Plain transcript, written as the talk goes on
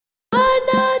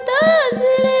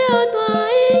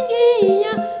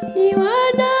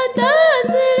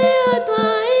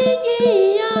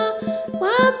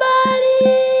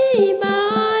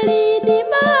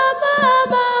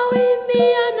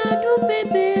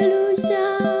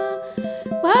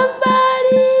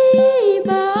Kwambali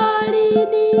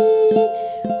balini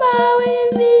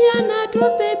mawimbi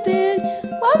yanatupepeli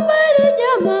kwambali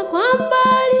jama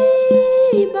kwambali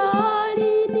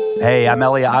balini. Hey, I'm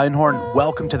Elia Einhorn.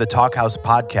 Welcome to the Talkhouse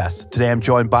Podcast. Today I'm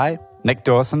joined by Nick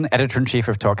Dawson, Editor-in-Chief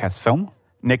of Talkhouse Film.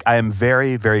 Nick. I am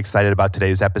very, very excited about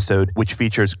today's episode, which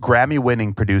features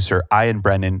Grammy-winning producer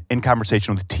Brennan in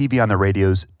conversation with TV on the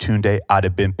Radio's Tunde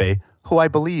Adebimpe, who I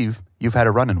believe you've had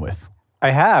a run-in with. I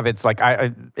have. It's like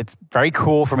it's very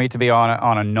cool for me to be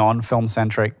on a non-film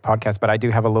centric podcast, but I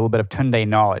do have a little bit of Tunde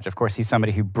knowledge. Of course, he's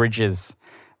somebody who bridges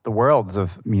the worlds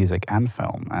of music and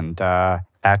film, and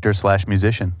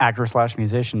actor/musician,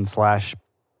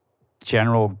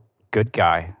 general good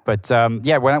guy. But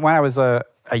when I was a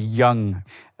young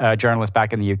journalist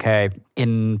back in the UK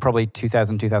in probably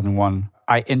 2000, 2001,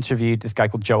 I interviewed this guy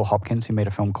called Joel Hopkins who made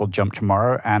a film called Jump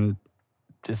Tomorrow, and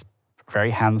this very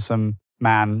handsome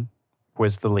man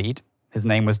was the lead. His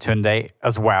name was Tunde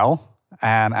as well.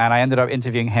 And I ended up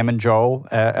interviewing him and Joel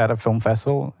at a film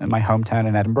festival in my hometown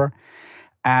in Edinburgh.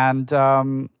 And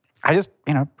I just,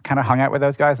 kind of hung out with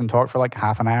those guys and talked for like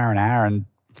half an hour. And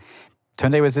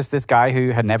Tunde was just this guy who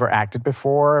had never acted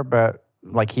before, but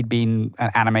like he'd been an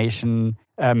animation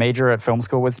major at film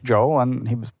school with Joel, and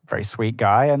he was a very sweet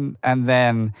guy. And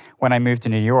then when I moved to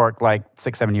New York, like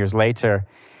 6-7 years later,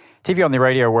 TV on the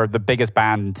Radio were the biggest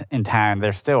band in town.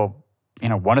 They're still,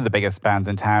 one of the biggest bands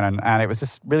in town. And it was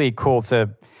just really cool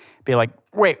to be like,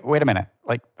 wait a minute.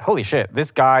 Like, holy shit,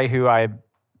 this guy who I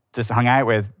just hung out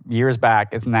with years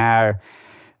back is now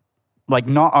like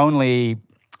not only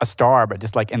a star, but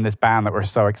just like in this band that were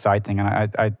so exciting.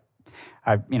 And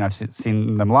I've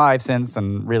seen them live since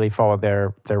and really followed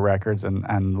their records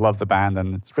and love the band.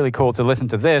 And it's really cool to listen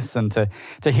to this and to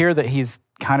hear that he's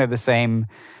kind of the same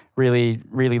really,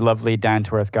 really lovely,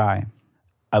 down-to-earth guy.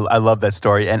 I love that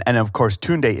story. And of course,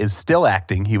 Tunde is still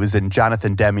acting. He was in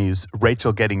Jonathan Demme's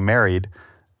Rachel Getting Married,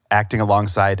 acting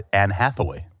alongside Anne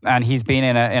Hathaway. And he's been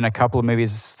in a couple of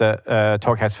movies that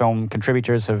Talkhouse Film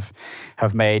contributors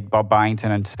have made. Bob Byington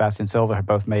and Sebastian Silva have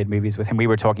both made movies with him. We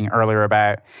were talking earlier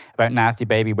about Nasty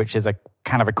Baby, which is a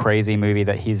kind of a crazy movie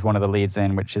that he's one of the leads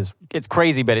in, it's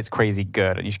crazy, but it's crazy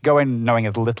good. And you should go in knowing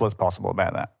as little as possible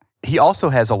about that. He also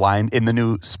has a line in the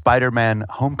new Spider-Man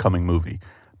Homecoming movie,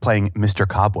 playing Mr.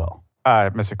 Cobwell.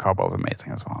 Mr. Cobwell is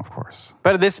amazing as well, of course.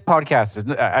 But this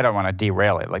podcast, I don't want to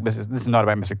derail it. Like this is not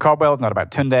about Mr. Cobwell. It's not about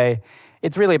Tunde.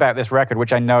 It's really about this record,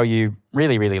 which I know you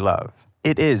really, really love.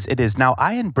 It is. Now,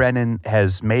 Brennan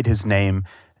has made his name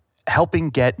helping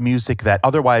get music that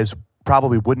otherwise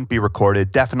probably wouldn't be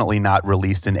recorded, definitely not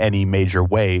released in any major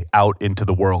way, out into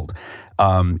the world.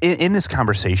 In this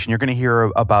conversation, you're going to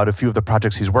hear about a few of the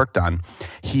projects he's worked on.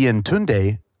 He and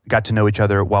Tunde got to know each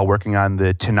other while working on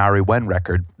the Tinari Wen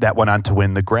record that went on to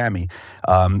win the Grammy.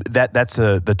 That's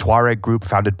the Tuareg group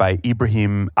founded by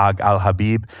Ibrahim Ag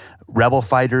Al-Habib, rebel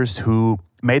fighters who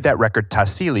made that record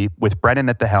Tassili with Brennan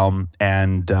at the helm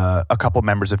and a couple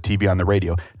members of TV on the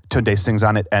Radio. Tunde sings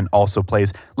on it and also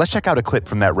plays. Let's check out a clip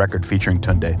from that record featuring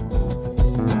Tunde.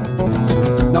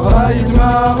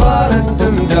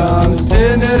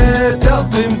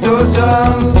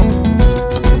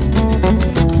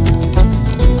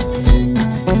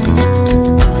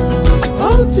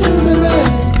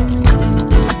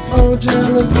 Oh,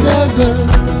 jealous desert,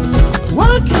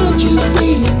 why can't you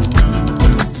see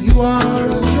you are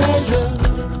a treasure?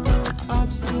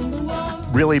 I've seen the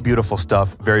world. Really beautiful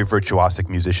stuff, very virtuosic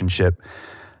musicianship.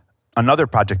 Another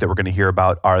project that we're going to hear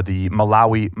about are the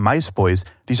Malawi Mice Boys.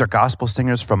 These are gospel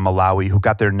singers from Malawi who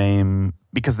got their name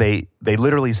because they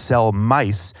literally sell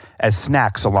mice as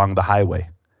snacks along the highway.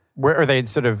 Where are they,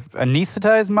 sort of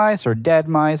anesthetized mice or dead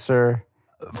mice or?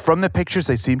 From the pictures,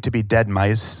 they seem to be dead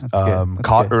mice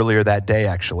caught earlier that day,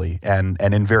 actually, and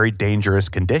in very dangerous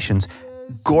conditions.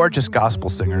 Gorgeous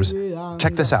gospel singers.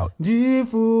 Check this out.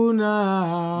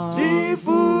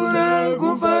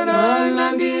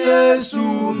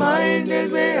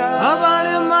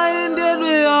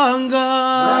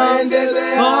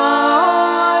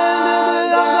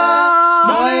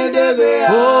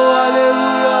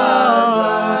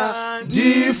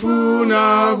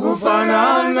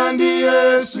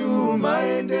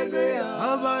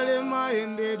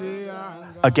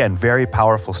 Again, very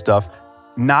powerful stuff,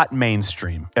 not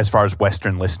mainstream as far as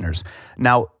Western listeners.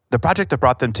 Now, the project that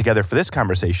brought them together for this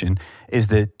conversation is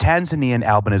the Tanzanian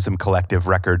albinism collective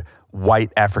record,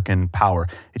 White African Power.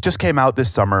 It just came out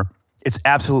this summer. It's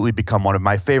absolutely become one of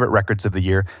my favorite records of the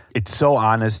year. It's so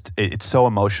honest. It's so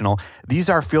emotional. These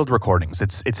are field recordings.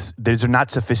 These are not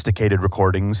sophisticated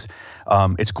recordings.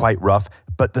 It's quite rough,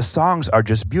 but the songs are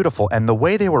just beautiful. And the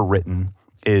way they were written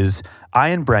is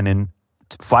Brennan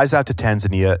flies out to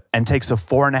Tanzania and takes a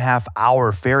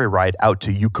 4.5-hour ferry ride out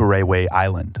to Ukerewe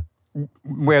Island,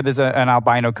 where there's an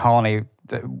albino colony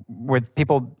with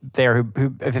people there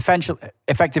who have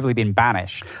effectively been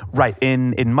banished. Right.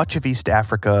 In much of East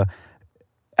Africa,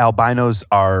 albinos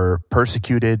are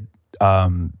persecuted.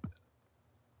 Some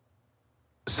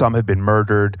have been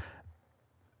murdered.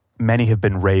 Many have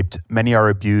been raped. Many are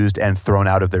abused and thrown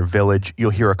out of their village.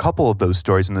 You'll hear a couple of those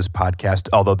stories in this podcast,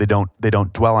 although they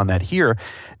don't dwell on that here.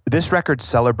 This record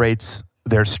celebrates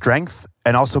their strength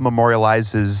and also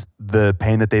memorializes the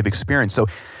pain that they've experienced.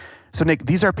 So Nick,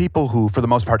 these are people who, for the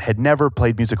most part, had never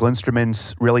played musical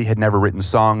instruments, really had never written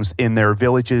songs. In their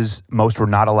villages, most were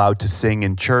not allowed to sing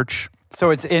in church. So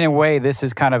it's, in a way, this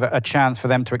is kind of a chance for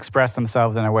them to express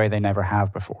themselves in a way they never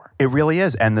have before. It really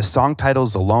is. And the song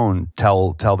titles alone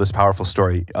tell this powerful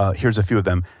story. Here's a few of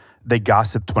them. They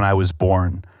gossiped when I was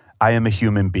born. I am a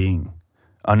human being.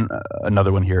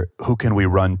 Another one here. Who can we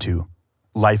run to?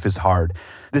 Life is hard.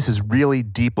 This is really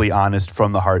deeply honest,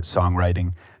 from the heart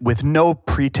songwriting with no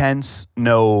pretense,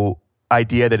 no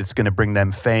idea that it's going to bring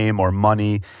them fame or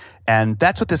money. And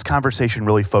that's what this conversation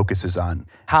really focuses on.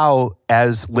 How,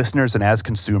 as listeners and as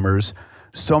consumers,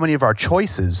 so many of our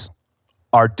choices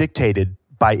are dictated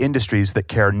by industries that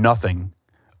care nothing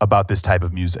about this type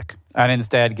of music. And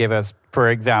instead give us, for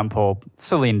example,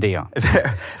 Celine Dion.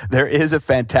 There is a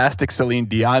fantastic Celine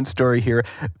Dion story here.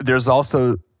 There's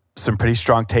also some pretty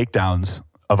strong takedowns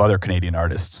of other Canadian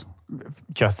artists.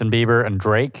 Justin Bieber and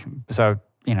Drake. So,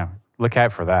 look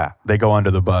out for that. They go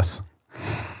under the bus.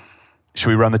 Should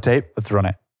we run the tape? Let's run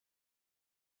it.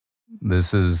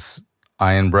 This is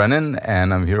Brennan,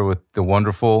 and I'm here with the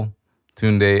wonderful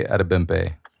Tunde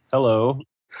Adebimpe. Hello.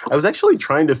 I was actually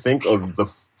trying to think of the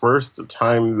first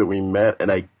time that we met,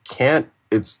 and I can't.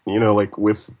 It's,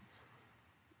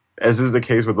 as is the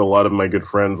case with a lot of my good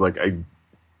friends,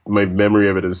 my memory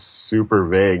of it is super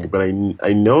vague, but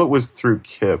I know it was through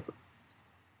Kip.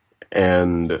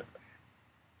 And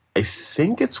I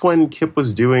think it's when Kip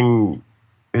was doing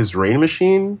his Rain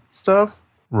Machine stuff.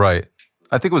 Right.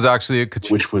 I think it was actually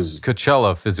which was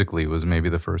Coachella physically was maybe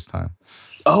the first time.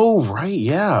 Oh, right,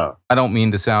 yeah. I don't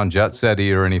mean to sound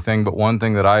jet-setty or anything, but one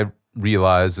thing that I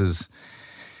realize is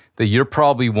that you're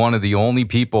probably one of the only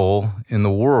people in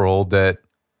the world that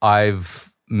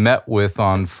I've met with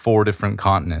on 4 different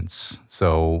continents.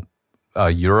 So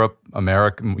Europe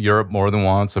more than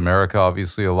once, America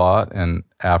obviously a lot, and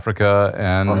Africa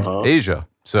and Asia.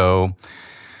 So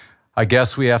I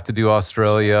guess we have to do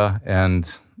Australia and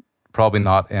probably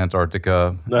not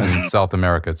Antarctica and South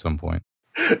America at some point.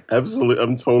 Absolutely.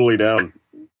 I'm totally down.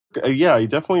 Yeah, I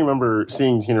definitely remember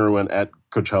seeing Tina Ruin at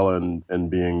Coachella and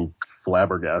being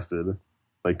flabbergasted,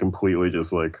 completely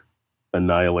just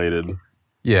annihilated.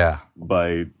 Yeah.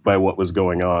 By what was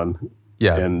going on.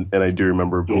 Yeah. And I do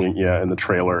remember being in the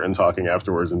trailer and talking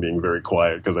afterwards and being very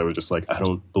quiet because I was just I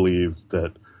don't believe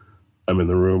that I'm in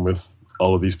the room with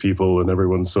all of these people and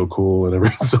everyone's so cool and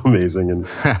everyone's so amazing. And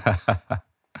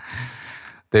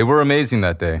they were amazing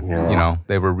that day. Yeah.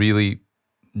 They were really,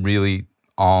 really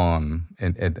on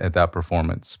at that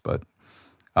performance. But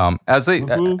as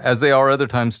they are other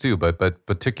times too. But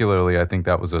particularly, I think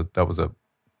that was a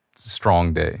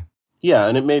strong day. Yeah,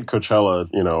 and it made Coachella.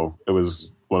 It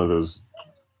was one of those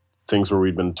things where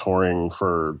we'd been touring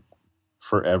for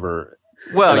forever.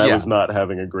 Well, and I was not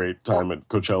having a great time at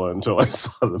Coachella until I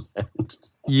saw the band.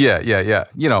 Yeah.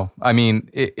 I mean,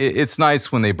 it's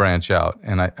nice when they branch out,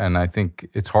 and I think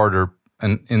it's harder.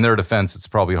 And in their defense, it's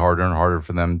probably harder and harder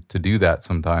for them to do that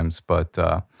sometimes. But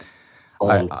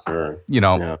sure.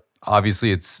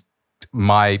 Obviously, it's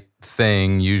my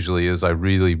thing. Usually, is I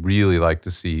really, really like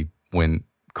to see when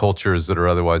cultures that are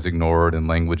otherwise ignored and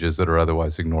languages that are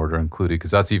otherwise ignored are included,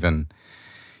 because that's even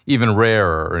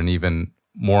rarer and even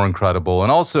more incredible. And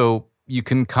also, you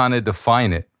can kind of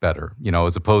define it better,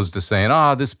 as opposed to saying,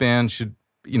 this band should,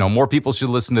 more people should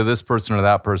listen to this person or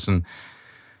that person.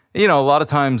 A lot of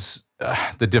times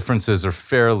the differences are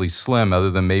fairly slim, other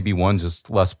than maybe one's just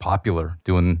less popular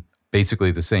doing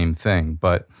basically the same thing.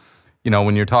 But,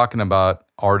 when you're talking about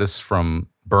artists from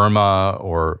Burma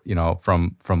or,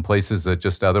 from places that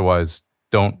just otherwise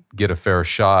don't get a fair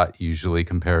shot usually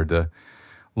compared to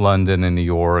London and New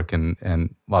York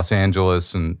and Los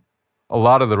Angeles and a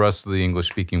lot of the rest of the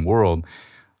English-speaking world,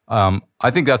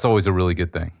 I think that's always a really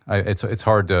good thing. It's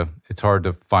hard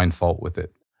to find fault with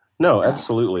it. No,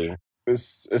 absolutely.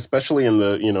 Especially in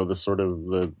the sort of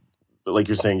the, like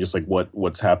you're saying, just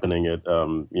what's happening at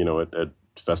at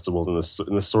festivals in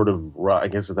this sort of rock, I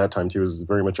guess at that time too, was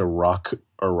very much a rock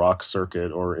circuit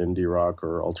or indie rock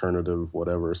or alternative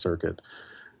whatever circuit.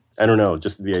 I don't know,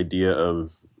 just the idea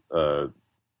of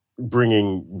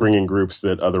bringing groups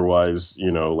that otherwise,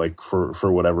 like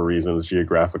for whatever reasons,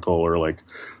 geographical or like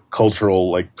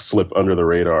cultural, like slip under the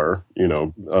radar,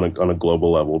 on a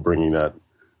global level, bringing that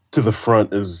to the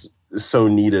front is so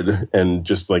needed and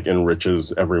just like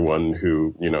enriches everyone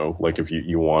who, like if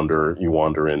you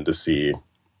wander in to see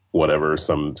whatever,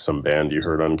 some band you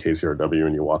heard on KCRW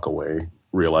and you walk away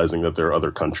realizing that there are other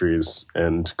countries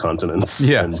and continents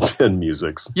and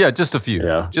musics. Yeah, just a few.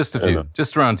 Yeah. Just a few.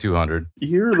 Just around 200.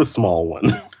 You're the small one,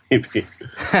 maybe.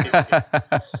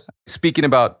 Speaking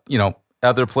about,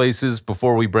 other places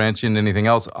before we branch into anything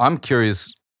else, I'm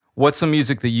curious, what's some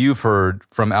music that you've heard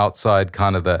from outside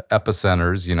kind of the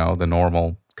epicenters, the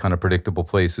normal kind of predictable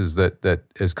places that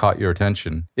has caught your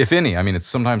attention, if any? I mean, it's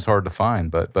sometimes hard to find,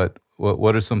 but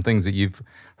what are some things that you've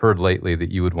heard lately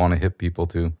that you would want to hit people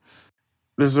to?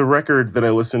 There's a record that I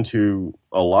listen to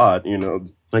a lot,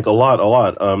 like a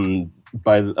lot,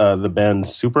 by the band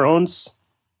Super Ons.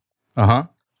 Uh-huh.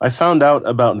 I found out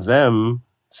about them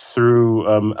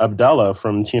through Abdallah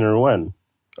from Tina Wen.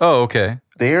 Oh, okay.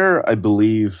 They're, I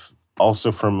believe,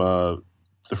 also from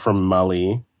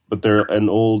Mali, but they're an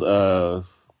old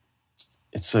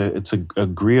it's a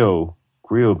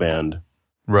griot band.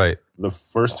 Right. The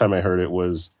first time I heard it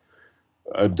was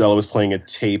Abdallah was playing a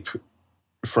tape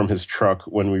from his truck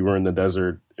when we were in the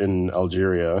desert in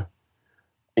Algeria.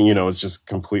 And, it's just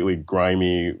completely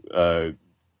grimy.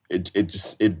 It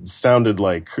sounded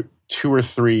like 2 or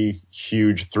 3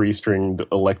 huge 3-stringed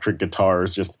electric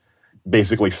guitars just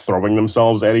basically throwing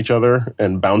themselves at each other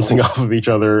and bouncing off of each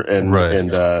other. And,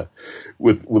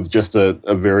 with just a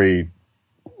very,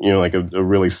 like a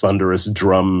really thunderous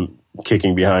drum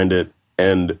kicking behind it.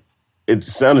 And it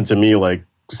sounded to me like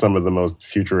some of the most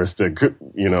futuristic,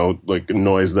 like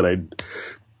noise that I'd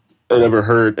ever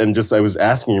heard. And just, I was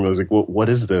asking him, I was like, well, what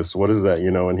is this? What is that?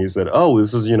 And he said, oh,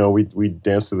 this is, we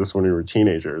danced to this when we were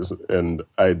teenagers. And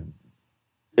it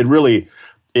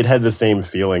had the same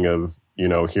feeling of,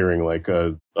 hearing like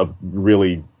a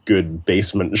really good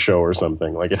basement show or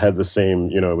something. Like it had the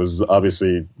same, it was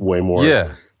obviously way more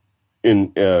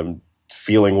in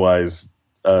feeling wise,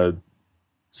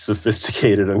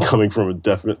 sophisticated and coming from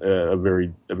a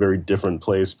very different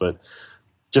place, but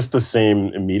just the same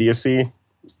immediacy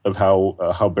of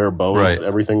how bare bones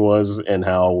everything was, and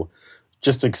how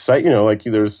just exciting. Like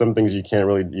there's some things you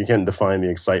can't define the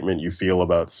excitement you feel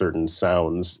about certain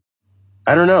sounds.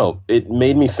 I don't know. It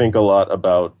made me think a lot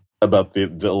about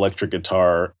the electric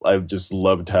guitar. I just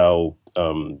loved how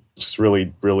just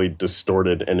really, really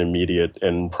distorted and immediate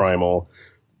and primal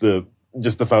the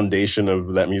foundation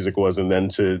of that music was, and then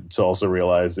to also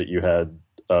realize that you had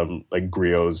like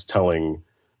griots telling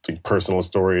like personal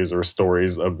stories or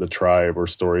stories of the tribe or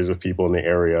stories of people in the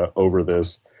area over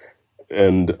this,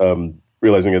 and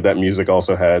realizing that music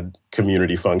also had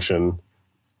community function.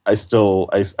 I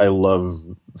love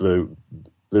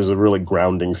there's a really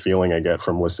grounding feeling I get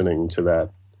from listening to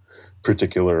that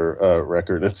particular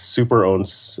record. It's Super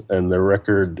Ons, and the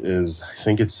record is, I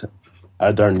think it's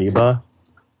Adar Niba.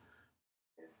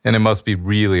 And it must be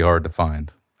really hard to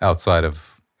find outside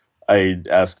of... I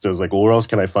asked, I was like, well, where else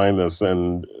can I find this?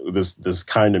 And this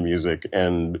kind of music.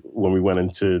 And when we went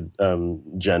into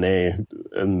Janae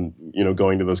and,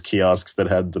 going to those kiosks that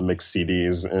had the mixed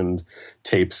CDs and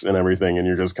tapes and everything, and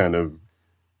you're just kind of,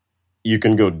 you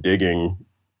can go digging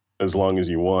as long as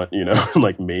you want,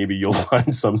 like maybe you'll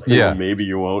find something, or maybe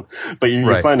you won't. But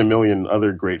you find a million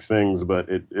other great things, but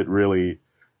it really...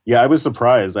 Yeah, I was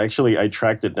surprised. Actually, I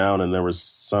tracked it down, and there was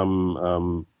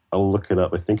some. I'll look it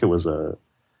up. I think it was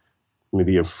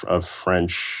maybe a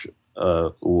French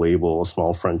label, a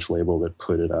small French label that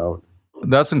put it out.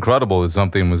 That's incredible. That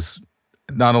something was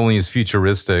not only is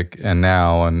futuristic and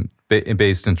now and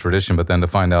based in tradition, but then to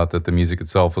find out that the music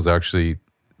itself was actually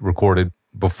recorded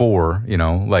before,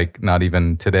 like not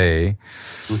even today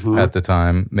at the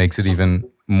time, makes it even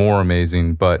more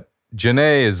amazing. But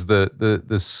Janae is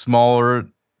the smaller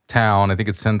town. I think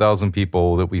it's 10,000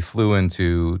 people that we flew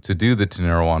into to do the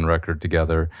Tinariwen record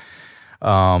together.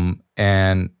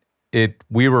 And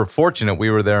we were fortunate. We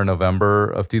were there in November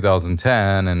of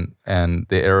 2010, and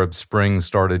the Arab Spring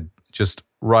started just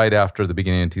right after the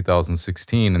beginning of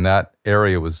 2016, and that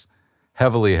area was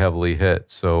heavily, heavily hit.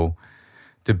 So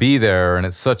to be there, and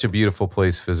it's such a beautiful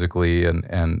place physically,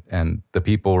 and the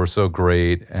people were so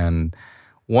great. And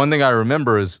one thing I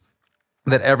remember is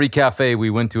that every cafe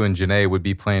we went to in Janae would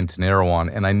be playing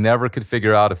Tinariwen, and I never could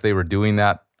figure out if they were doing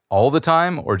that all the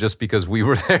time or just because we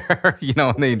were there,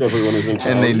 and everyone is in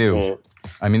town, and they knew.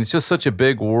 I mean, it's just such a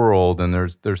big world, and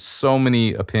there's so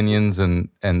many opinions and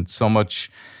so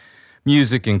much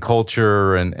music and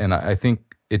culture, and I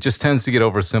think it just tends to get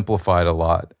oversimplified a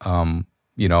lot.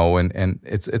 and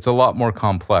it's a lot more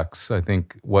complex. I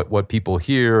think what people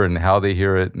hear and how they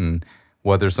hear it and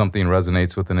whether something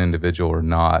resonates with an individual or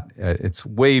not, it's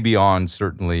way beyond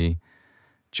certainly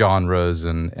genres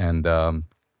and the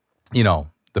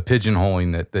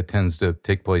pigeonholing that tends to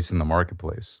take place in the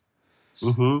marketplace.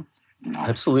 Mm-hmm.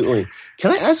 Absolutely. Can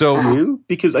I ask you,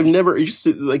 because I've never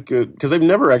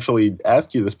actually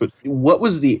asked you this, but what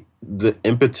was the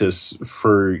impetus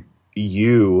for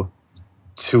you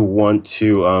to want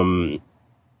to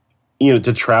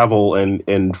to travel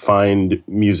and find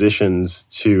musicians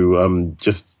to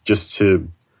just to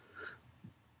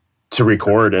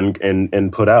record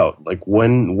and put out? Like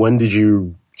when did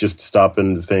you just stop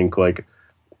and think like,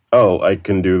 oh, I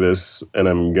can do this and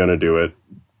I'm gonna do it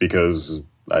because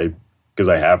I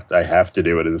have to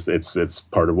do it. It's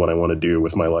part of what I want to do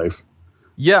with my life.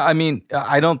 Yeah, I mean,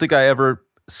 I don't think I ever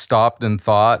stopped and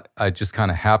thought. It just kind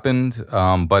of happened,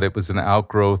 but it was an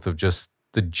outgrowth of just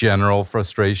the general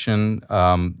frustration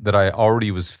that I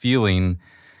already was feeling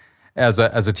as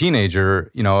a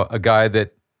teenager. A guy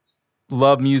that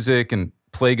loved music and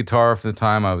played guitar from the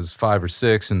time I was 5 or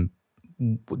 6, and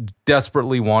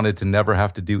desperately wanted to never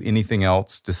have to do anything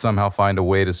else, to somehow find a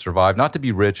way to survive, not to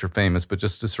be rich or famous, but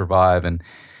just to survive. And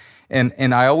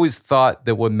I always thought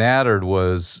that what mattered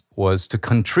was to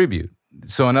contribute.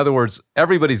 So in other words,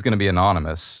 everybody's going to be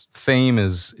anonymous. Fame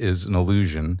is an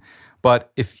illusion.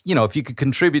 But if you could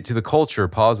contribute to the culture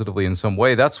positively in some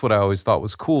way, that's what I always thought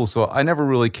was cool. So I never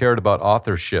really cared about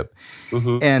authorship.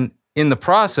 Mm-hmm. And in the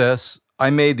process, I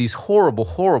made these horrible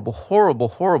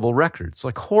records,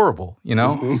 like horrible,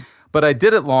 Mm-hmm. But I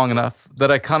did it long enough that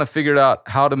I kind of figured out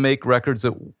how to make records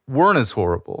that weren't as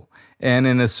horrible, and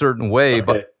in a certain way,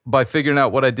 but by figuring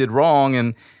out what I did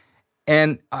wrong.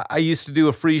 And I used to do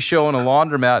a free show in a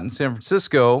laundromat in San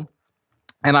Francisco,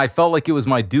 and I felt like it was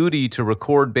my duty to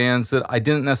record bands that I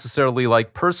didn't necessarily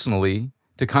like personally,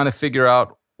 to kind of figure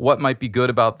out what might be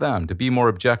good about them, to be more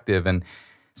objective. And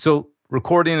so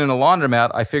recording in a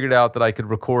laundromat, I figured out that I could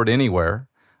record anywhere.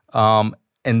 And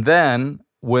then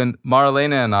when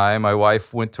Marlena and my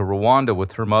wife, went to Rwanda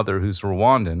with her mother, who's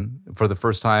Rwandan, for the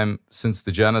first time since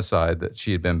the genocide that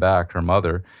she had been back, her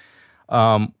mother,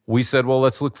 we said, well,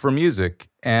 let's look for music.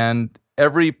 And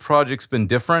every project's been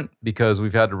different because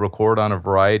we've had to record on a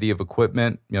variety of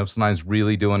equipment, sometimes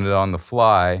really doing it on the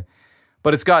fly.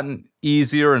 But it's gotten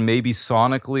easier and maybe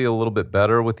sonically a little bit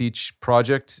better with each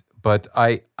project. But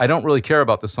I don't really care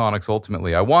about the sonics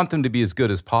ultimately. I want them to be as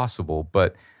good as possible,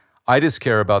 but I just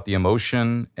care about the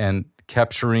emotion and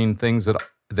capturing things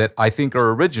that I think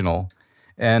are original.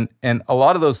 And a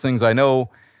lot of those things, I know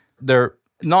they're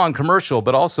non-commercial,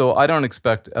 but also I don't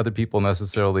expect other people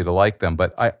necessarily to like them.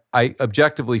 But I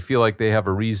objectively feel like they have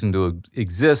a reason to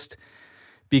exist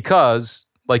because,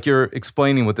 like you're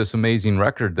explaining with this amazing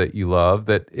record that you love,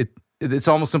 that it's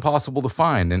almost impossible to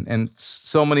find. And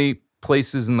so many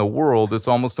places in the world, it's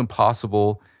almost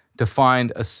impossible to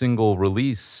find a single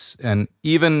release. And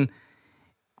even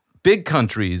big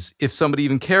countries, if somebody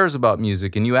even cares about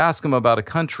music and you ask them about a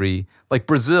country like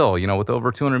Brazil, with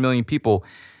over 200 million people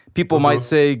might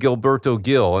say Gilberto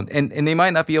Gil, and they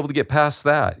might not be able to get past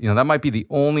that. That might be the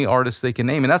only artist they can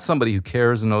name, and that's somebody who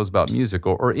cares and knows about music.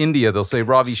 Or India, they'll say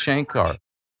Ravi Shankar,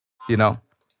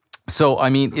 So, I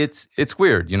mean, it's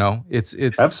weird,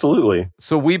 It's absolutely.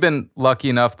 So we've been lucky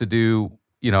enough to do,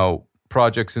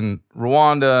 projects in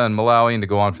Rwanda and Malawi and to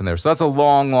go on from there. So that's a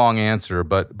long answer,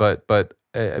 but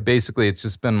basically it's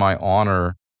just been my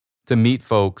honor to meet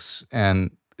folks,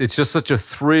 and it's just such a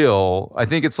thrill. I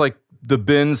think it's like the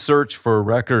bin search for a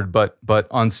record, but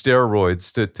on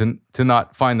steroids, to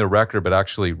not find the record, but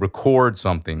actually record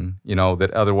something,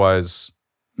 that otherwise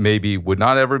maybe would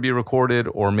not ever be recorded,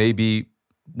 or maybe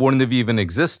wouldn't have even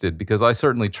existed, because I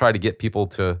certainly try to get people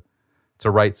to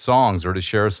write songs or to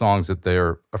share songs that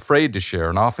they're afraid to share.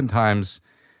 And oftentimes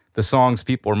the songs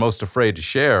people are most afraid to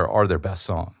share are their best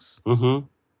songs. Mm-hmm.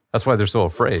 That's why they're so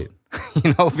afraid,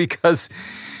 because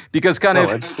kind of,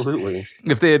 absolutely.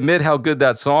 If they admit how good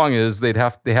that song is, they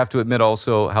have to admit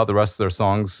also how the rest of their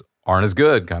songs aren't as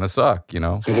good, kind of suck,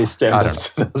 And they stand up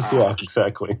to those, yeah,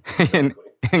 exactly.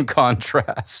 in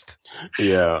contrast.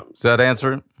 Yeah. Does that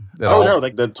answer? No,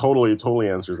 that totally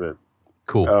answers it.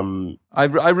 Cool. I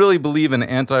really believe in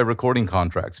anti-recording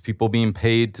contracts, people being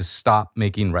paid to stop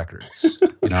making records,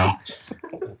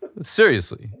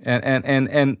 Seriously.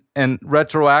 And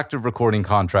retroactive recording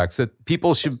contracts, that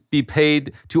people should be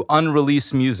paid to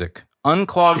unrelease music.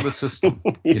 Unclog the system,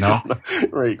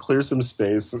 Right, clear some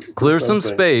space. Clear some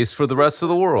space for the rest of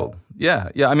the world. Yeah.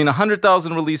 I mean,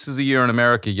 100,000 releases a year in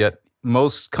America, yet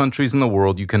most countries in the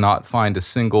world, you cannot find a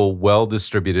single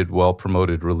well-distributed,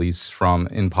 well-promoted release from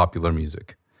in popular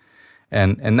music.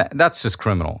 And that's just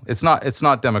criminal. It's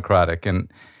not democratic,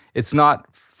 and it's not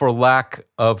for lack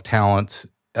of talent.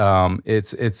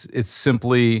 It's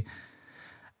simply,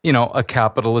 a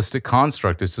capitalistic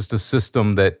construct. It's just a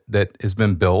system that has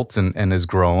been built and has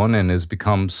grown and has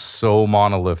become so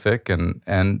monolithic,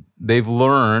 and they've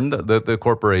learned, the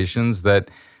corporations, that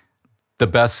the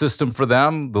best system for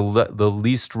them, the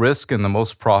least risk and the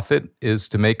most profit, is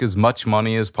to make as much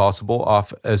money as possible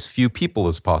off as few people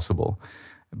as possible,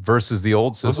 versus the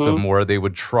old system where they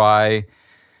would try,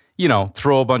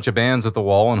 throw a bunch of bands at the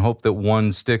wall and hope that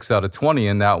one sticks out of 20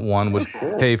 and that one would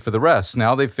pay for the rest.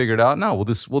 Now they've figured out, no, we'll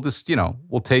just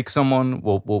we'll take someone,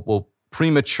 we'll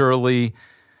prematurely,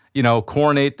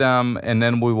 coronate them, and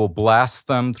then we will blast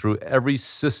them through every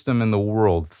system in the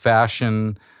world,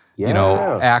 fashion,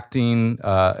 acting,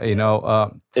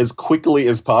 as quickly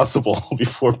as possible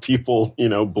before people,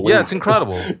 blink. Yeah, it's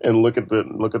incredible. And look at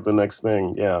the next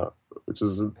thing. Yeah. Which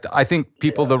is, I think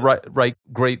people that write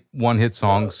great one-hit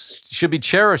songs should be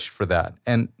cherished for that,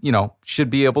 and should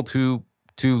be able to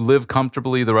live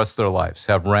comfortably the rest of their lives,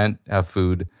 have rent, have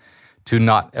food, to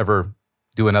not ever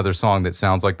do another song that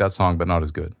sounds like that song but not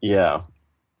as good. Yeah,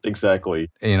 exactly.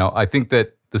 I think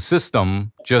that the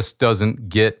system just doesn't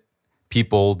get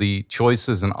people the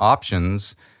choices and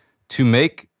options to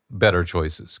make better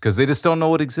choices, because they just don't know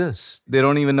what exists. They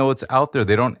don't even know what's out there.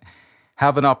 They don't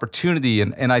have an opportunity.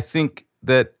 And I think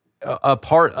that a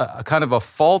kind of a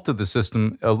fault of the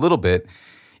system a little bit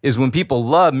is when people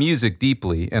love music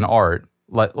deeply and art,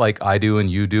 like I do and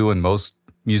you do and most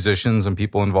musicians and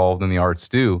people involved in the arts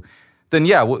do, then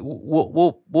yeah,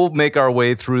 we'll make our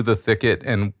way through the thicket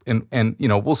and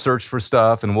we'll search for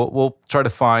stuff, and we'll try to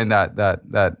find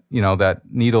that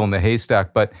needle in the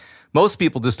haystack. But most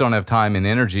people just don't have time and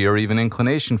energy or even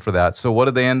inclination for that. So what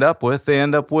do they end up with? They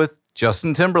end up with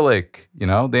Justin Timberlake,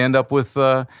 they end up with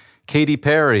Katy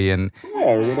Perry and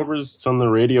whatever's on the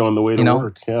radio on the way to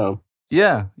work.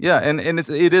 Yeah, and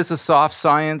it is a soft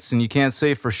science, and you can't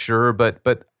say for sure, but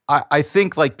I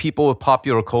think like people with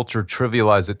popular culture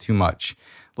trivialize it too much.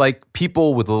 Like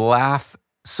people would laugh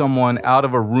someone out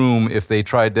of a room if they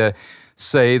tried to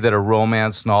say that a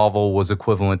romance novel was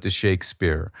equivalent to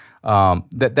Shakespeare.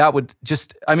 That would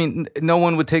just, no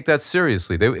one would take that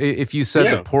seriously. If you said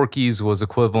that Porky's was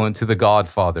equivalent to The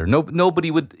Godfather,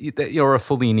 nobody would, or a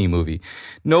Fellini movie,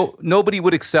 nobody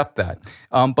would accept that.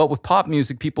 But with pop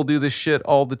music, people do this shit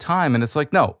all the time, and it's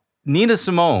like, no, Nina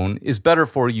Simone is better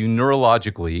for you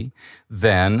neurologically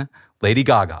than Lady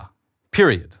Gaga,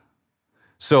 period.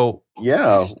 So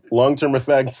yeah, long-term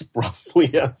effects, probably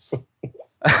yes.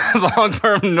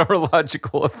 Long-term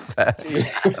neurological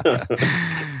effects.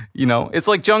 It's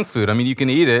like junk food. You can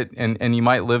eat it and you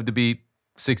might live to be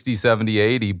 60, 70,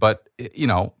 80, but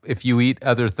if you eat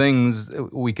other things,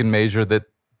 we can measure that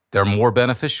they're more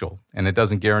beneficial, and it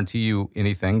doesn't guarantee you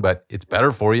anything, but it's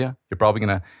better for you. You're probably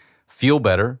going to feel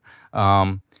better.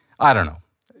 I don't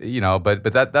know, but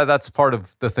that's part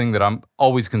of the thing that I'm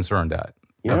always concerned about.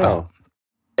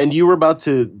 And you were about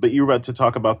to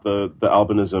talk about the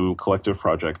Albinism Collective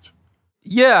project.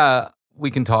 Yeah, we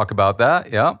can talk about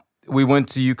that. Yeah. We went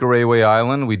to Ukerewe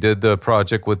Island. We did the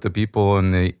project with the people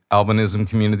in the albinism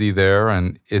community there,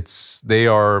 and they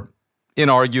are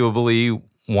inarguably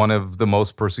one of the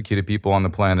most persecuted people on the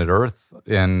planet Earth.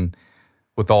 And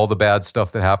with all the bad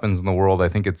stuff that happens in the world, I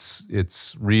think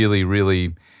it's really,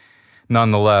 really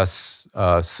nonetheless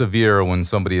severe when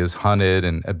somebody is hunted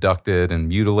and abducted and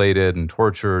mutilated and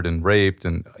tortured and raped,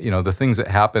 and the things that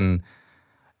happen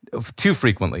too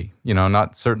frequently,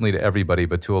 not certainly to everybody,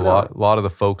 but to a lot of the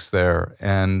folks there.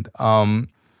 And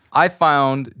I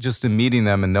found just in meeting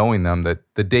them and knowing them that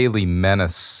the daily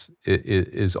menace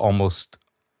is almost,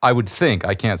 I would think,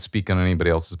 I can't speak on anybody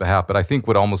else's behalf, but I think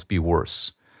would almost be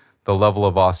worse. The level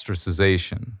of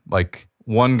ostracization. Like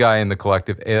one guy in the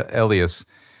collective, Elias,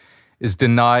 is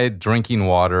denied drinking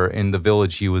water in the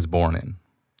village he was born in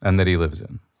and that he lives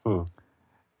in.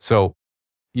 So,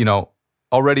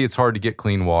 already it's hard to get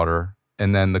clean water,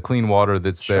 and then the clean water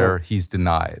that's there, he's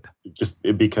denied. Just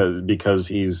because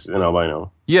he's an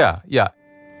albino. Yeah.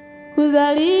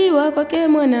 Kuzaliwa kwake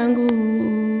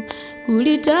mwanangu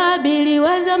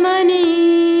kulitabiriwa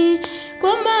zamani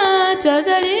kwamba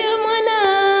atazaliwa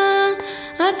mwana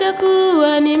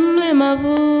atakuwa ni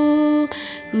mlemavu.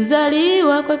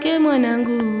 Kuzaliwa kwake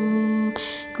mwanangu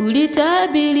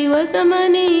kulitabiriwa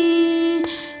zamani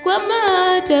kwamba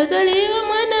atazaliwa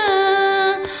mwana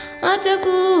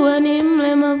atakuwa ni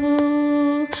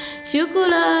mlemavu.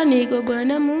 Shukrani kwa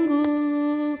Bwana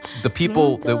Mungu. the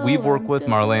people that we've worked with,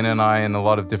 Marlena and I, in a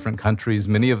lot of different countries,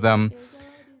 many of them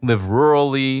live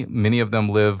rurally. Many of them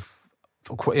live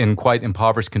in quite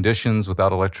impoverished conditions,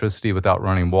 without electricity, without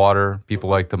running water. People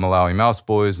like the Malawi Mouse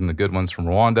Boys and the good ones from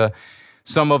Rwanda.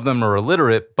 Some of them are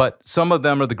illiterate, but some of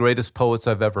them are the greatest poets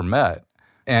I've ever met.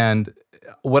 And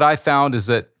what I found is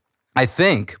that I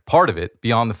think part of it,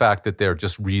 beyond the fact that they're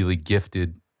just really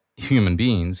gifted human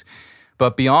beings,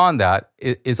 but beyond that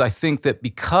is I think that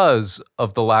because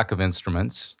of the lack of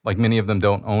instruments, like many of them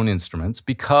don't own instruments,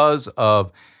 because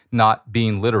of not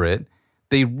being literate,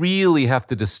 they really have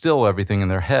to distill everything in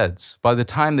their heads. By the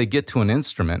time they get to an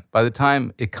instrument, by the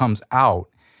time it comes out,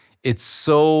 it's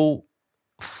so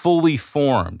fully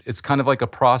formed. It's kind of like a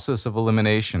process of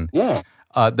elimination. Yeah.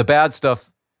 The bad stuff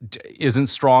isn't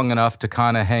strong enough to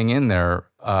kind of hang in there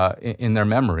in their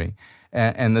memory.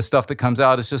 And the stuff that comes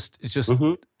out is just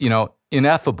you know,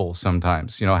 ineffable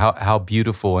sometimes, you know, how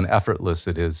beautiful and effortless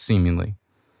it is, seemingly.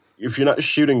 If you're not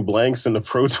shooting blanks into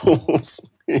Pro Tools,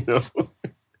 you know,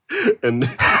 and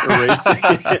erasing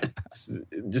it,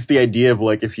 just the idea of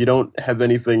like, if you don't have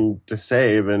anything to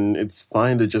say, then it's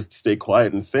fine to just stay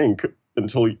quiet and think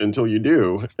until you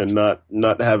do, and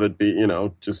not have it be, you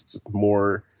know, just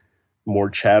more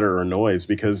chatter or noise.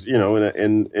 Because, you know,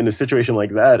 in a situation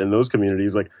like that, in those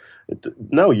communities, like,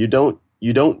 no, you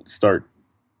don't start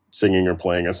singing or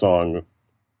playing a song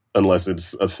unless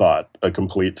it's a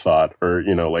complete thought, or,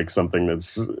 you know, like something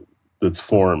that's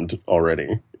formed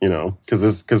already, you know,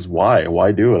 because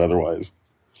why do it otherwise?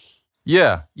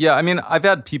 Yeah. I mean, I've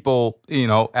had people, you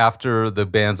know, after the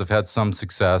bands have had some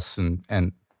success,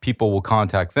 and people will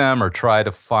contact them or try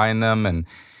to find them, and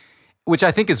which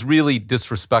I think is really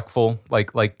disrespectful.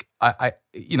 Like I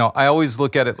you know, I always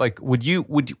look at it like, would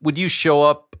you show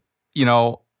up, you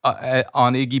know,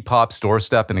 on Iggy Pop's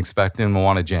doorstep and expect him to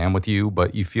want to jam with you,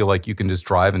 but you feel like you can just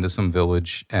drive into some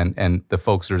village and the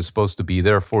folks are supposed to be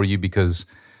there for you because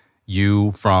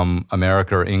you from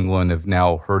America or England have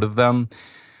now heard of them?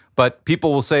 But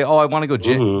people will say, oh, I want to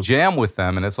go jam with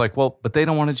them. And it's like, well, but they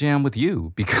don't want to jam with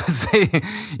you because they,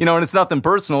 you know, and it's nothing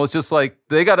personal. It's just like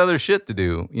they got other shit to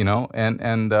do, you know, and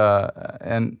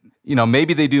you know,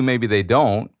 maybe they do, maybe they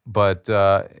don't. But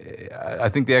I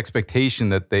think the expectation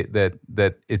that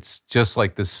that it's just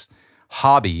like this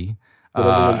hobby. That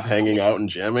everyone's hanging out and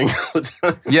jamming all the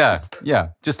time. Yeah.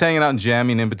 Just hanging out and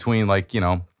jamming in between, like, you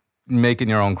know, making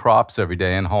your own crops every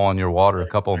day and hauling your water a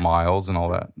couple of miles and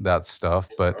all that stuff.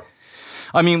 But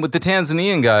I mean, with the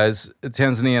Tanzanian guys, the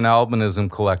Tanzanian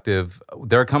Albinism Collective,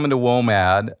 they're coming to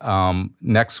WOMAD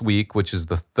next week, which is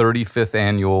the 35th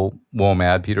annual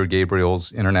WOMAD, Peter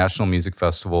Gabriel's International Music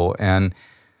Festival. And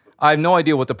I have no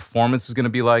idea what the performance is going to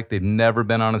be like. They've never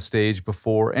been on a stage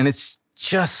before. And it's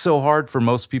just so hard for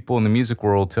most people in the music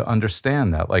world to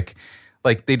understand that. Like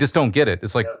they just don't get it.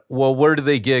 It's like, well, where do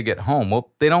they gig at home?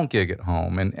 Well, they don't gig at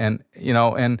home. And you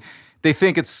know, and they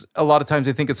think a lot of times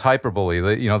they think it's hyperbole,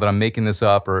 that, you know, that I'm making this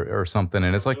up or something.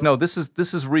 And it's like, no, this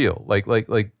is real.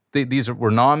 We're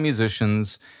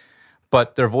non-musicians,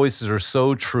 but their voices are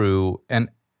so true. And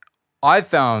I've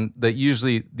found that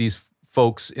usually these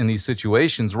folks in these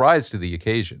situations rise to the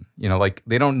occasion. You know, like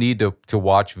they don't need to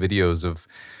watch videos of,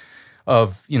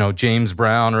 you know, James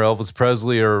Brown or Elvis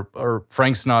Presley or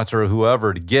Frank Sinatra or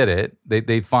whoever to get it.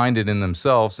 They find it in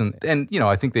themselves. And you know,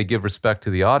 I think they give respect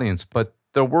to the audience, but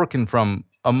they're working from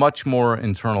a much more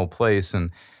internal place.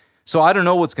 And so I don't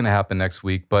know what's going to happen next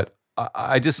week, but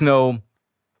I just know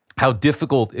how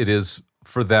difficult it is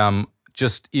for them,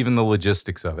 just even the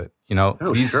logistics of it. You know,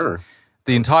 sure.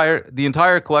 The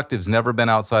entire collective's never been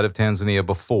outside of Tanzania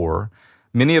before.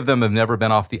 Many of them have never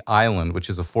been off the island, which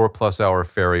is a 4+ hour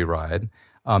ferry ride.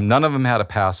 None of them had a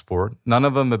passport. None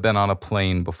of them have been on a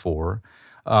plane before.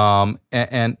 And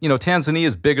you know, Tanzania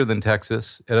is bigger than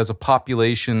Texas. It has a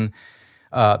population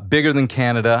bigger than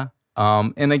Canada.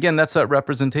 And again, that's that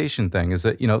representation thing, is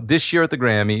that, you know, this year at the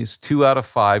Grammys, 2 out of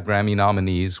 5 Grammy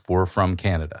nominees were from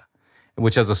Canada,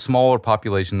 which has a smaller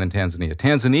population than Tanzania.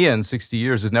 Tanzania in 60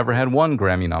 years has never had 1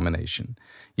 Grammy nomination.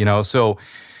 You know, so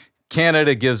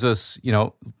Canada gives us, you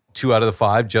know, 2 out of the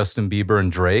 5, Justin Bieber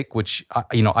and Drake, which,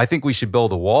 you know, I think we should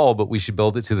build a wall, but we should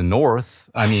build it to the north.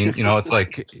 I mean, you know, it's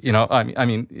like, you know, I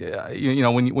mean, you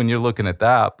know, when you're looking at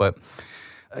that, but,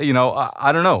 you know,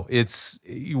 I don't know.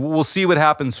 We'll see what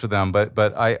happens for them,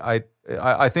 but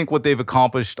I think what they've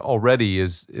accomplished already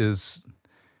is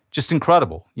just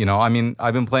incredible. You know, I mean,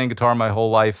 I've been playing guitar my whole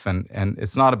life, and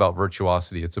it's not about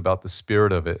virtuosity. It's about the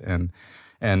spirit of it and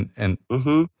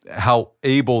how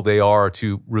able they are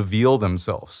to reveal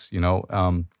themselves, you know,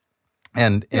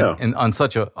 and on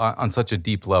such a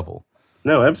deep level.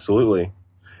 No, absolutely.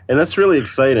 And that's really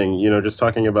exciting, you know, just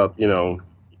talking about, you know,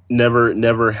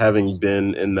 never having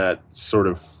been in that sort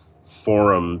of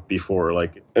forum before,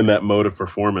 like in that mode of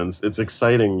performance, it's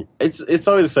exciting. It's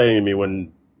always exciting to me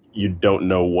when you don't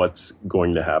know what's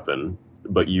going to happen,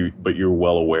 but you're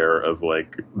well aware of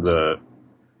like the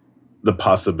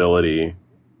possibility,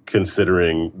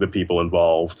 considering the people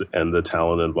involved and the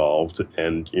talent involved,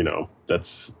 and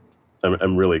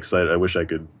I'm really excited. I wish I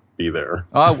could be there.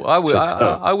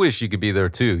 I wish you could be there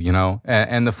too,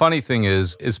 And the funny thing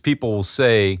is people will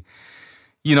say,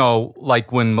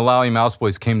 like when Malawi Mouse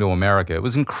Boys came to America, it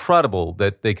was incredible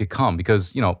that they could come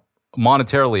because,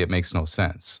 monetarily it makes no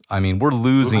sense. I mean, we're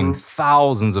losing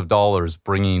thousands of dollars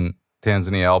bringing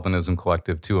Tanzania Albinism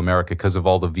Collective to America because of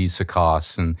all the visa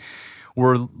costs, and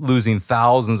we're losing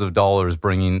thousands of dollars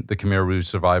bringing the Khmer Rouge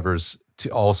survivors to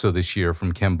also this year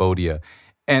from Cambodia.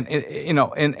 And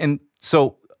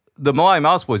so the Malawi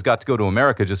Mouse Boys got to go to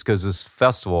America just because this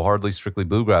festival, Hardly Strictly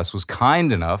Bluegrass, was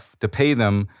kind enough to pay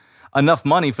them enough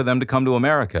money for them to come to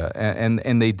America,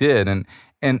 and they did. And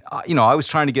I was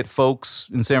trying to get folks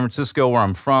in San Francisco, where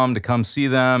I'm from, to come see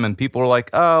them, and people were like,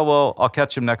 "Oh, well, I'll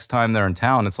catch them next time they're in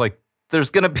town." It's like, there's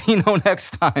going to be no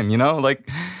next time,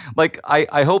 Like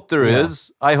I hope there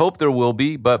is. I hope there will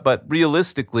be, but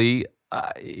realistically,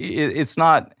 it's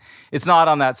not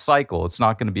on that cycle. It's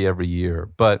not going to be every year,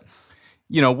 but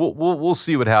we'll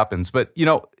see what happens. But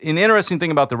an interesting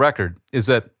thing about the record is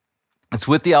that it's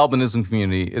with the albinism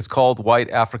community. It's called White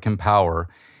African Power,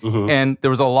 and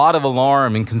there was a lot of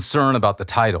alarm and concern about the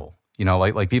title.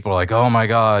 Like people are like, "Oh my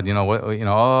God, what,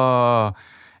 oh."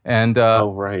 And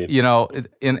right.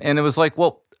 And it was like,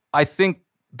 well, I think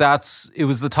it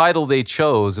was the title they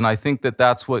chose, and I think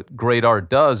that's what great art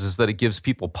does, is that it gives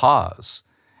people pause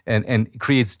and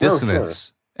creates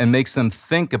dissonance and makes them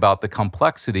think about the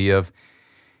complexity of,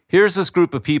 here's this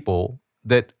group of people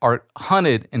that are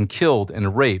hunted and killed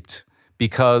and raped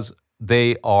because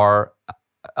they are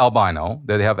albino,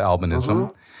 that they have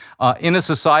albinism, in a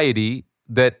society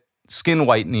that skin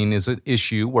whitening is an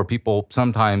issue, where people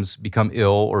sometimes become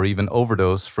ill or even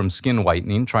overdose from skin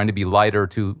whitening, trying to be lighter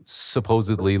to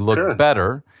supposedly look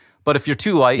better. But if you're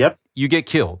too light, you get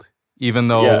killed. Even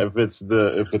though, if it's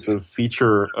a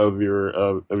feature of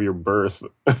your birth,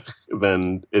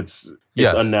 then it's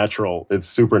unnatural. It's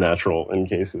supernatural in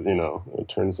case it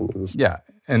turns into this. Yeah,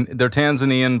 and they're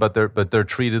Tanzanian, but they're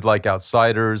treated like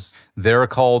outsiders. They're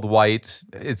called white.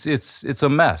 It's a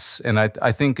mess, and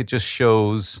I think it just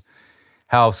shows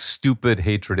how stupid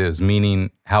hatred is,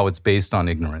 meaning how it's based on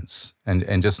ignorance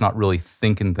and just not really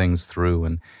thinking things through.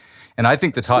 And I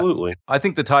think the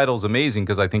title is amazing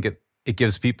because I think it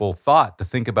gives people thought to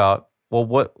think about, well,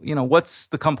 what's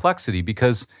the complexity?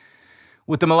 Because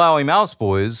with the Malawi Mouse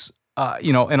Boys,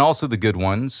 and also the good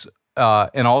ones,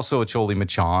 and also Acholi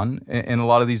Machan, and a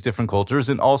lot of these different cultures,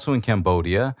 and also in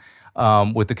Cambodia,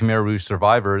 with the Khmer Rouge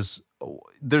survivors,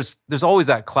 there's always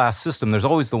that class system. There's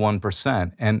always the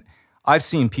 1%. And I've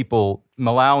seen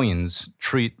Malawians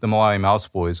treat the Malawi Mouse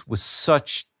Boys with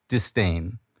such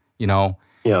disdain, in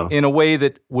a way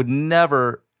that would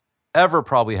never, ever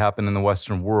probably happen in the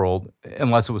Western world,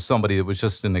 unless it was somebody that was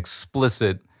just an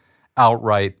explicit,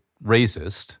 outright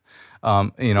racist.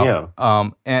 And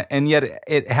yet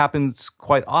it happens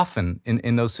quite often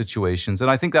in those situations. And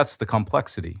I think that's the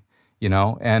complexity,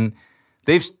 and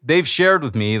they've shared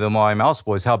with me, the Malawi Mouse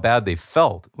Boys, how bad they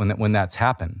felt when that's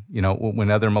happened,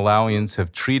 when other Malawians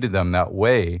have treated them that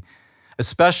way,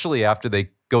 especially after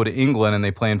they go to England and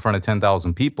they play in front of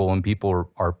 10,000 people and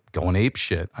people are going ape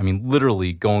shit. I mean,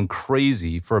 literally going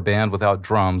crazy for a band without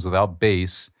drums, without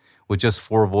bass, with just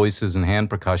 4 voices and hand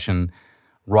percussion,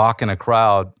 rocking a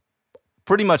crowd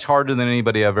pretty much harder than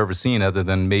anybody I've ever seen, other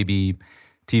than maybe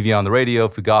TV on the Radio,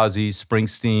 Fugazi,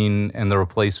 Springsteen, and the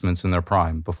Replacements in their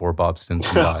prime before Bob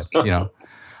Stinson died.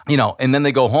 And then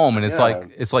they go home, and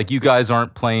it's like you guys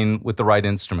aren't playing with the right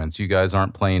instruments. You guys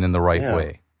aren't playing in the right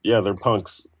way. Yeah, they're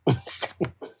punks.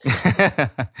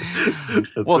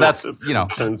 Well, that's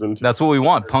what we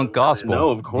want, punk gospel. No,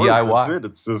 of course, DIY.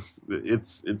 That's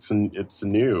it. It's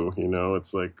new.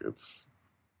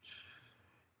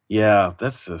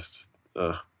 That's just.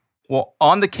 Well,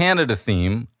 on the Canada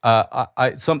theme,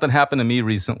 something happened to me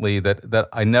recently that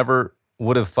I never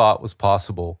would have thought was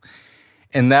possible.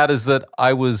 And that is that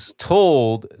I was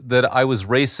told that I was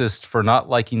racist for not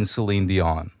liking Celine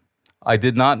Dion. I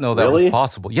did not know that was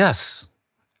possible. Yes.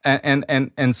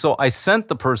 And so I sent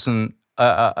the person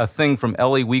a thing from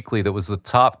LA Weekly that was the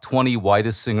top 20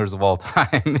 whitest singers of all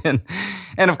time.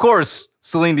 and of course,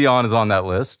 Celine Dion is on that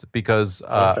list because,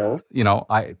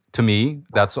 to me,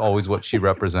 that's always what she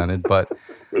represented. But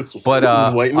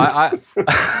whiteness.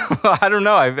 I don't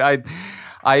know.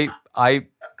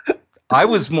 I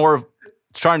was more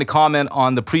trying to comment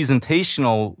on the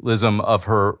presentationalism of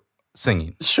her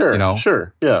singing. Sure, you know?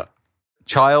 sure, yeah.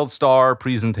 Child star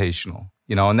presentational,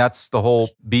 you know, and that's the whole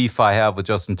beef I have with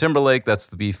Justin Timberlake. That's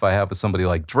the beef I have with somebody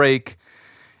like Drake,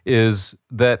 is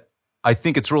that I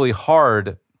think it's really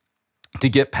hard to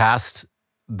get past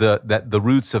the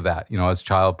roots of that, you know, as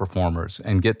child performers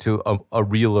and get to a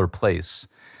realer place.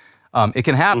 It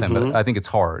can happen, but I think it's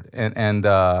hard. And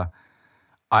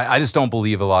I just don't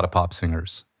believe a lot of pop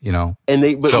singers, you know.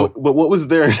 And but what was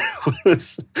there?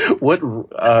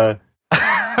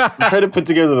 Try to put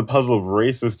together the puzzle of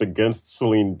racist against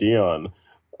Celine Dion.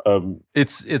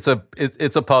 It's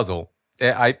a puzzle.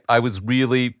 I was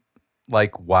really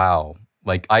like, wow,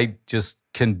 like I just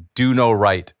can do no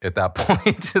right at that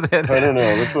point. I don't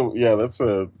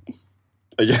know.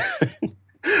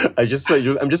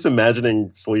 I'm just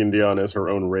imagining Celine Dion as her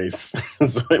own race.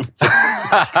 So I'm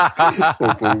just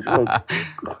thinking, I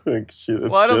don't think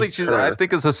I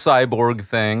think it's a cyborg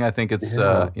thing. I think it's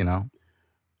you know,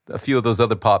 a few of those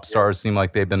other pop stars seem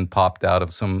like they've been popped out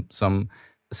of some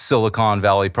Silicon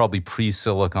Valley, probably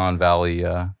pre-Silicon Valley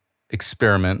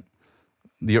experiment.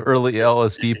 The early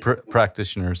LSD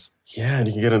practitioners. Yeah, and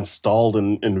you can get installed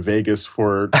in Vegas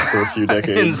for a few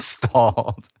decades.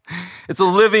 Installed. It's a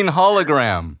living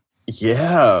hologram.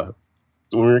 Yeah.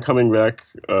 When we were coming back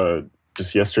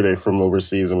just yesterday from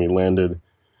overseas, and we landed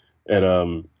at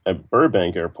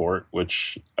Burbank Airport,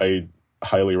 which I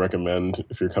highly recommend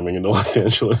if you're coming into Los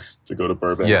Angeles to go to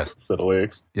Burbank. Yes. At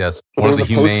LAX. Yes. One of the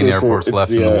humane airports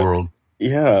left in the world.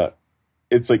 Yeah.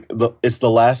 It's like it's the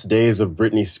last days of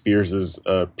Britney Spears'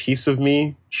 Piece of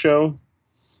Me show.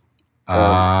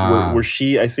 Where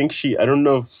she, I don't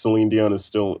know if Celine Dion is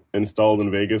still installed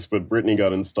in Vegas, but Britney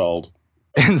got installed.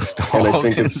 Installed. And I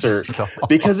think it's her.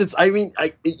 Because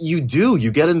you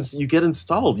get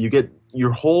installed. You get,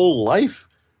 your whole life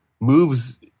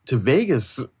moves to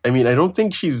Vegas. I mean, I don't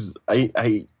think she's,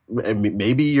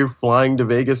 maybe you're flying to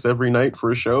Vegas every night for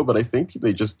a show, but I think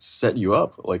they just set you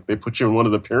up. Like they put you in one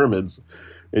of the pyramids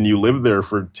and you live there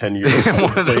for 10 years.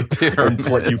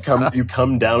 You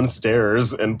come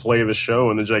downstairs and play the show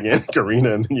in the gigantic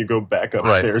arena, and then you go back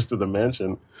upstairs to the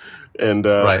mansion. And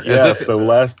so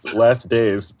last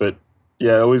days, but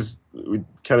yeah, we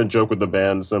kind of joke with the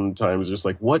band sometimes, just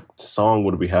like, what song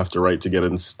would we have to write to get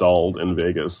installed in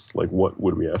Vegas? Like, what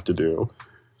would we have to do?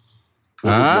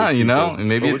 You know,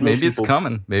 maybe it's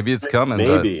coming. Maybe it's coming.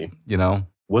 Maybe. But, you know.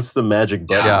 What's the magic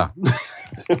button? Yeah.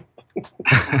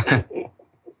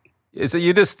 So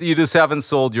you just haven't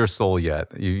sold your soul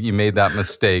yet. You made that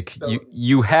mistake.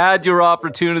 You had your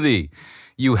opportunity.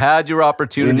 You had your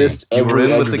opportunity. You were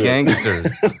in with the gangsters.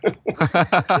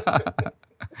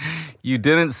 You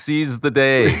didn't seize the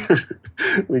day.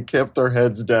 We kept our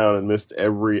heads down and missed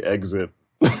every exit.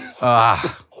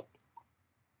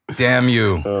 Damn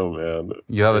you. Oh, man.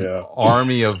 You have an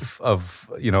army of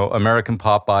American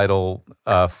pop idol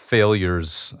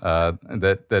failures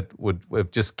that would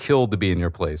have just killed to be in your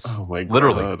place. Oh, my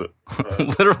God.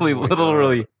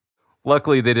 Literally.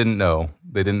 Luckily, they didn't know.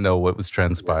 They didn't know what was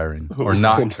transpiring or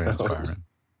not transpiring.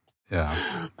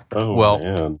 Yeah. Oh, well,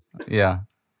 man. Yeah.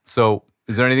 So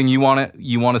is there anything you want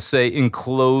to say in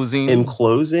closing? In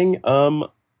closing? I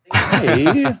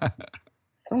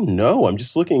don't know. I'm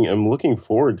looking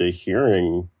forward to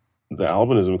hearing the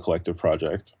Albinism Collective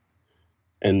project,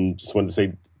 and just wanted to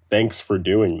say thanks for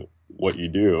doing what you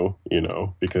do, you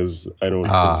know, because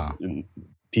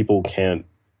people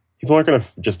aren't going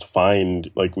to just find,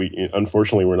 like,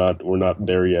 unfortunately we're not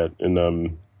there yet in our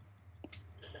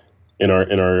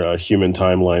human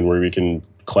timeline where we can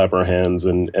clap our hands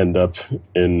and end up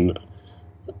in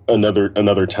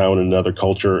another town, another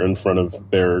culture in front of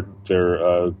their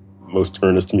most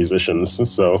earnest musicians.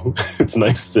 So it's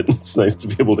nice to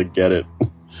be able to get it.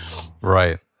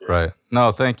 Right.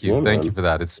 No, thank you. Yeah, thank man. you for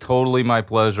that. It's totally my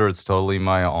pleasure. It's totally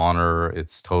my honor.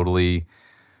 It's totally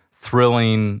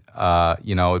thrilling.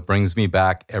 It brings me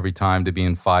back every time to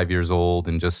being 5 years old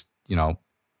and just,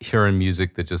 hearing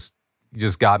music that just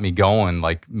got me going,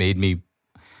 like made me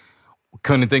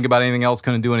couldn't think about anything else,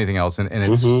 couldn't do anything else. And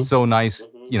it's so nice,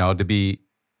 to be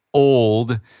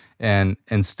old and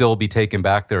still be taken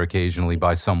back there occasionally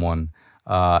by someone,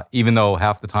 even though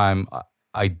half the time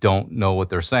I don't know what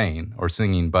they're saying or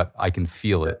singing, but I can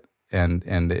feel it. And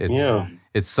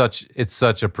it's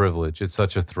such a privilege. It's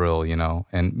such a thrill,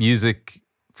 and music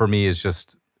for me is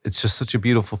it's just such a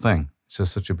beautiful thing. It's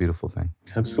just such a beautiful thing.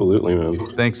 Absolutely, man.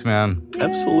 Thanks, man.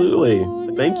 Absolutely.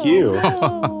 Thank you.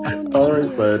 All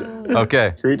right, bud.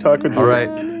 Okay. Great talk with you. All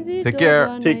right. Take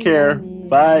care. Take care.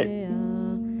 Bye.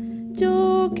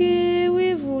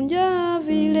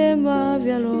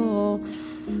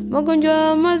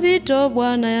 magonjwa mazito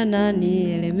Bwana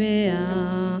yananielemea.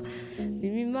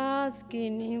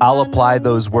 I'll apply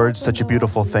those words, Such a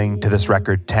Beautiful Thing, to this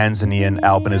record, Tanzanian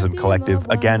Albinism Collective.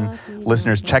 Again,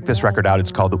 listeners, check this record out.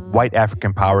 It's called White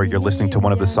African Power. You're listening to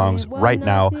one of the songs right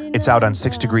now. It's out on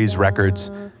 6 Degrees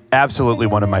Records. Absolutely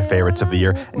one of my favorites of the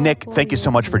year. Nick, thank you so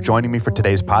much for joining me for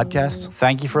today's podcast.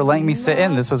 Thank you for letting me sit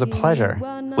in. This was a pleasure.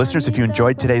 Listeners, if you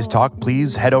enjoyed today's talk,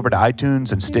 please head over to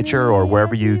iTunes and Stitcher or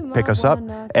wherever you pick us up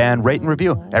and rate and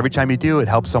review. Every time you do, it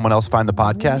helps someone else find the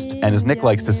podcast. And as Nick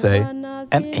likes to say,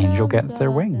 an angel gets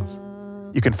their wings.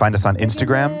 You can find us on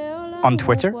Instagram, on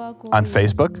Twitter, on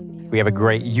Facebook. We have a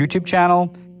great YouTube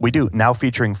channel. We do, now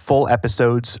featuring full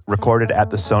episodes recorded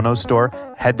at the Sonos store.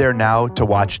 Head there now to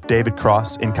watch David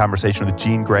Cross in conversation with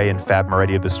Jean Grey and Fab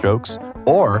Moretti of The Strokes,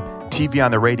 or TV on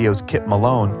the Radio's Kip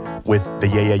Malone with the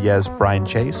Yeah Yeah Yeahs' Brian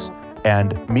Chase,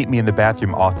 and Meet Me in the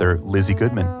Bathroom author Lizzie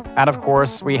Goodman. And of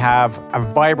course, we have a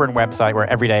vibrant website where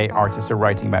everyday artists are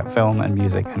writing about film and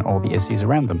music and all the issues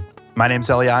around them. My name's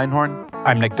Elia Einhorn.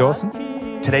 I'm Nick Dawson.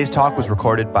 Today's talk was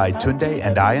recorded by Tunde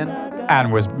and Ayan,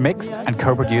 and was mixed and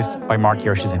co-produced by Mark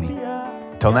Yoshizumi.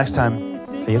 Till next time.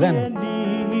 See you then.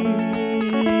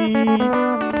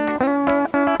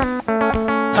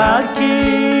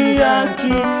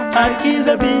 Haki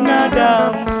za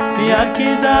binadamu ni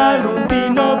haki za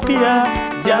rubino pia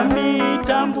jamii